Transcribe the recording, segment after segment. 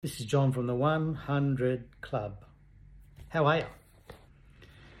This is John from the 100 Club. How are you?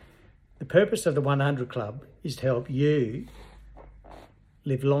 The purpose of the 100 Club is to help you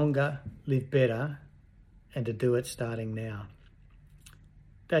live longer, live better, and to do it starting now.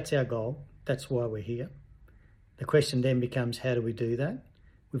 That's our goal. That's why we're here. The question then becomes, how do we do that?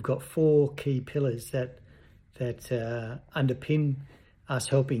 We've got 4 key pillars that underpin us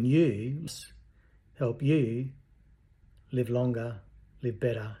helping you live longer, live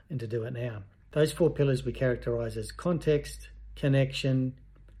better, and to do it now. Those 4 pillars we characterise as context, connection,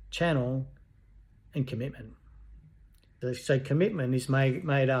 channel, and commitment. So commitment is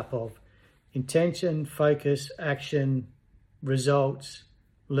made up of intention, focus, action, results,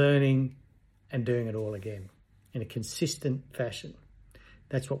 learning, and doing it all again in a consistent fashion.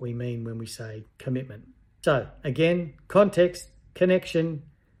 That's what we mean when we say commitment. So again, context, connection,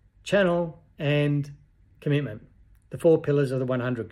 channel, and commitment. The 4 pillars of the 100